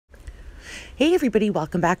Hey everybody,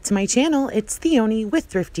 welcome back to my channel. It's Theoni with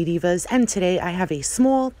Thrifty Divas, and today I have a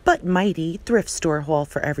small but mighty thrift store haul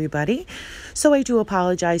for everybody. So I do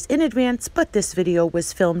apologize in advance, but this video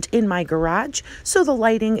was filmed in my garage, so the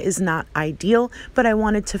lighting is not ideal, but I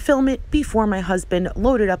wanted to film it before my husband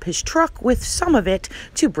loaded up his truck with some of it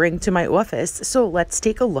to bring to my office. So let's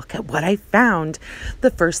take a look at what I found.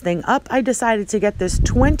 The first thing up, I decided to get this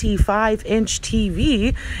 25-inch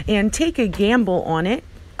TV and take a gamble on it.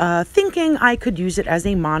 Thinking I could use it as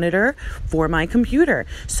a monitor for my computer.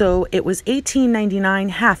 So it was $18.99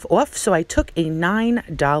 half off, so I took a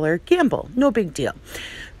 $9 gamble. No big deal.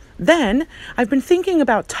 Then I've been thinking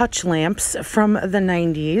about touch lamps from the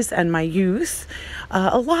 90s and my youth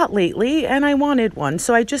a lot lately, and I wanted one.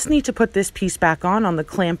 So I just need to put this piece back on the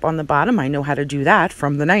clamp on the bottom. I know how to do that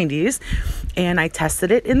from the 90s. And I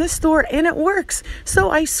tested it in the store and it works.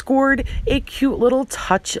 So I scored a cute little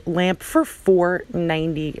touch lamp for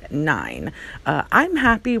 $4.99. I'm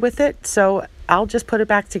happy with it, so I'll just put it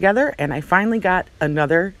back together, and I finally got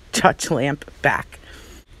another touch lamp back.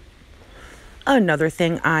 Another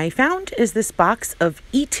thing I found is this box of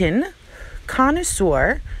Eaton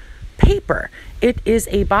Connoisseur paper. It is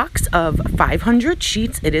a box of 500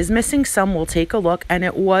 sheets. It is missing some. We'll take a look, and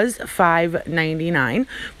it was $5.99,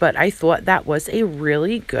 but I thought that was a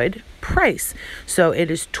really good price. So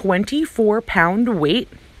it is 24-pound weight,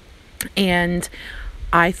 and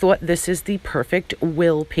I thought this is the perfect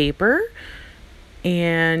will paper.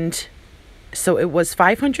 And so it was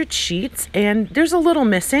 500 sheets, and there's a little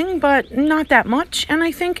missing, but not that much. And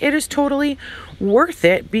I think it is totally worth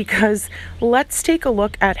it, because let's take a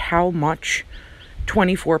look at how much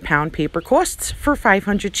 24-pound paper costs for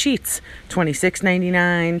 500 sheets.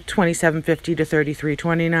 $26.99, $27.50 to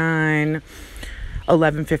 $33.29,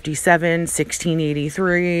 $11.57,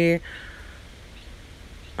 $16.83.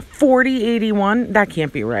 $40.81, that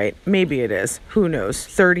can't be right. Maybe it is. Who knows?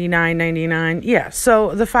 $39.99. Yeah,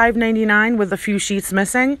 so the $5.99 with a few sheets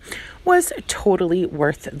missing was totally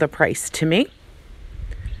worth the price to me.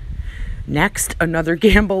 Next, another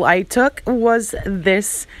gamble I took was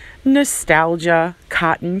this nostalgia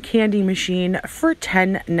cotton candy machine for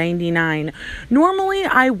 $10.99. Normally,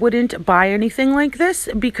 I wouldn't buy anything like this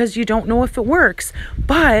because you don't know if it works,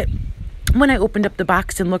 but when I opened up the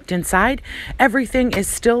box and looked inside, everything is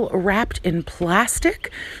still wrapped in plastic.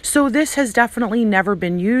 So this has definitely never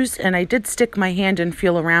been used, and I did stick my hand and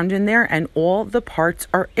feel around in there, and all the parts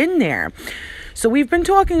are in there. So we've been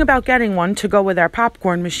talking about getting one to go with our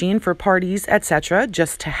popcorn machine for parties, etc.,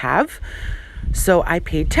 just to have. So I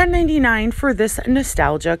paid $10.99 for this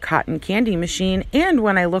nostalgia cotton candy machine, and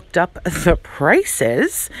when I looked up the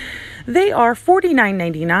prices, they are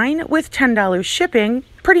 $49.99 with $10 shipping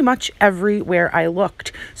pretty much everywhere I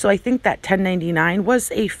looked. So I think that $10.99 was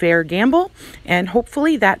a fair gamble, and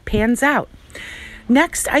hopefully that pans out.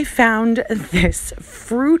 Next, I found this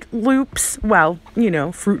Fruit Loops,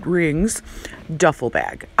 Fruit Rings duffel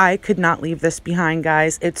bag. I could not leave this behind,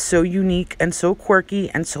 guys. It's so unique and so quirky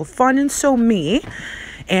and so fun and so me.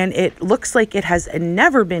 And it looks like it has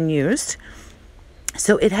never been used.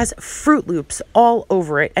 So it has Fruit Loops all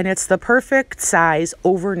over it, and it's the perfect size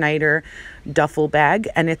overnighter duffel bag,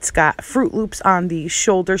 and it's got Fruit Loops on the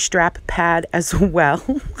shoulder strap pad as well.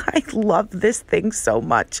 I love this thing so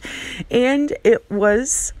much. And it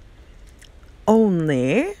was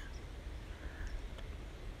only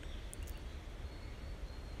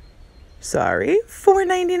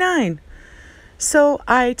 $4.99. So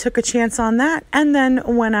I took a chance on that, and then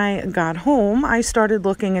when I got home, I started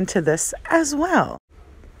looking into this as well.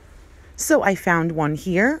 So I found one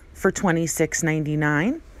here for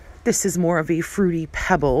 $26.99. This is more of a Fruity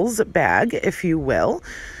Pebbles bag, if you will,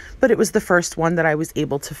 but it was the first one that I was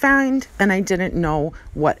able to find, and I didn't know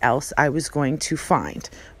what else I was going to find.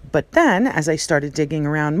 But then, as I started digging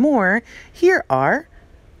around more, here are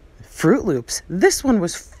Fruit Loops. This one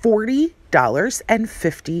was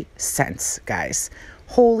 $40.50, guys.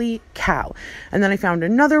 Holy cow. And then I found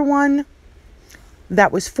another one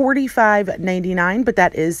that was $45.99, but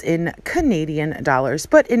that is in Canadian dollars.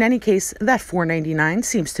 But in any case, that $4.99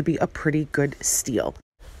 seems to be a pretty good steal.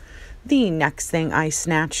 The next thing I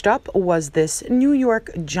snatched up was this New York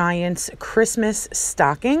Giants Christmas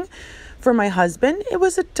stocking for my husband. It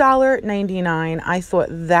was $1.99. I thought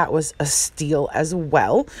that was a steal as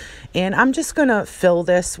well. And I'm just going to fill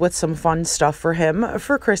this with some fun stuff for him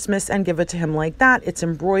for Christmas and give it to him like that. It's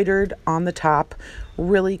embroidered on the top.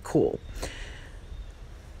 Really cool.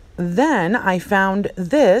 Then I found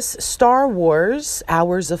this Star Wars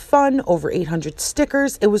Hours of Fun, over 800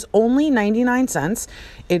 stickers. It was only 99 cents.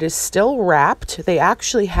 It is still wrapped. They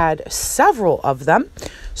actually had several of them.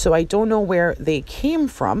 so I don't know where they came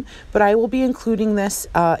from, but I will be including this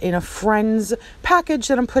in a friend's package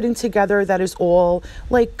that I'm putting together that is all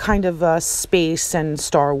like kind of space and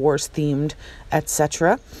Star Wars themed,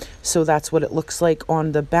 etc. So that's what it looks like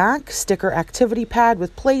on the back. Sticker activity pad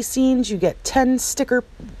with play scenes. You get 10 sticker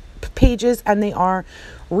pages and they are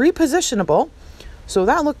repositionable. So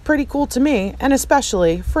that looked pretty cool to me, and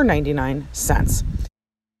especially for 99 cents.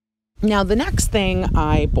 Now, the next thing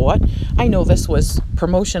I bought, I know this was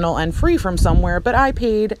promotional and free from somewhere, but I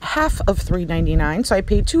paid half of $3.99. So I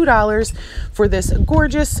paid $2 for this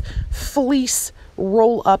gorgeous fleece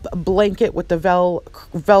roll-up blanket with the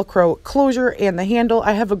Velcro closure and the handle.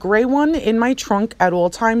 I have a gray one in my trunk at all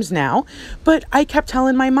times now, but I kept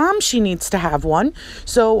telling my mom she needs to have one.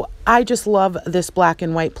 So I just love this black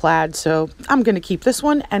and white plaid. So I'm going to keep this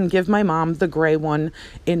one and give my mom the gray one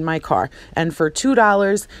in my car. And for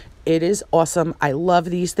 $2, it is awesome. I love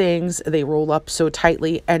these things. They roll up so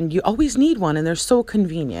tightly and you always need one and they're so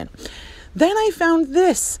convenient. Then I found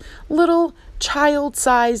this little child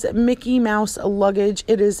size Mickey Mouse luggage.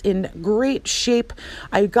 It is in great shape.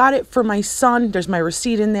 I got it for my son. There's my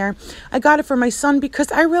receipt in there. I got it for my son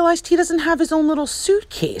because I realized he doesn't have his own little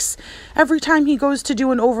suitcase. Every time he goes to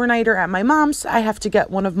do an overnighter at my mom's, I have to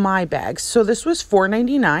get one of my bags. So this was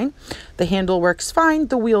 $4.99. The handle works fine.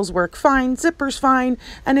 The wheels work fine. Zipper's fine.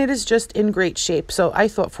 And it is just in great shape. So I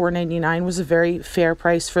thought $4.99 was a very fair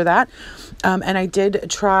price for that. And I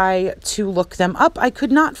did try to look them up. I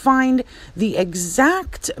could not find the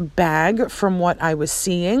exact bag from what I was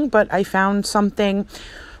seeing, but I found something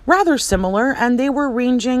rather similar, and they were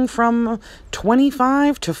ranging from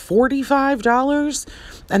 $25 to $45,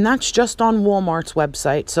 and that's just on Walmart's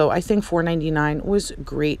website. So I think $4.99 was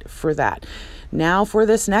great for that. Now for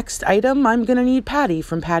this next item, I'm going to need Patty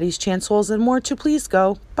from Patty's Chancels and More to please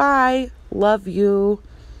go. Bye. Love you.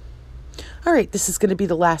 All right, this is going to be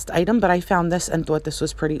the last item, but I found this and thought this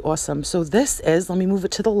was pretty awesome. So this is, let me move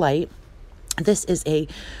it to the light. This is a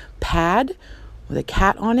pad with a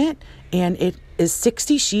cat on it, and it is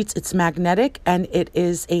 60 sheets. It's magnetic, and it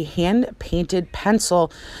is a hand-painted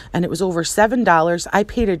pencil, and it was over $7. I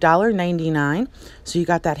paid $1.99. So you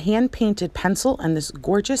got that hand-painted pencil and this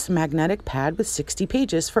gorgeous magnetic pad with 60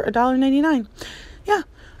 pages for $1.99. Yeah.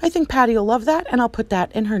 I think Patty will love that, and I'll put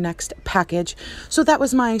that in her next package. So that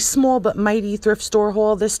was my small but mighty thrift store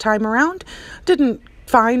haul this time around. Didn't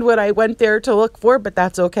find what I went there to look for, but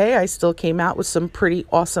that's okay. I still came out with some pretty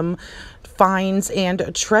awesome finds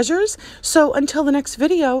and treasures. So until the next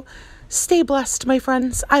video, stay blessed, my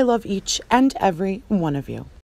friends. I love each and every one of you.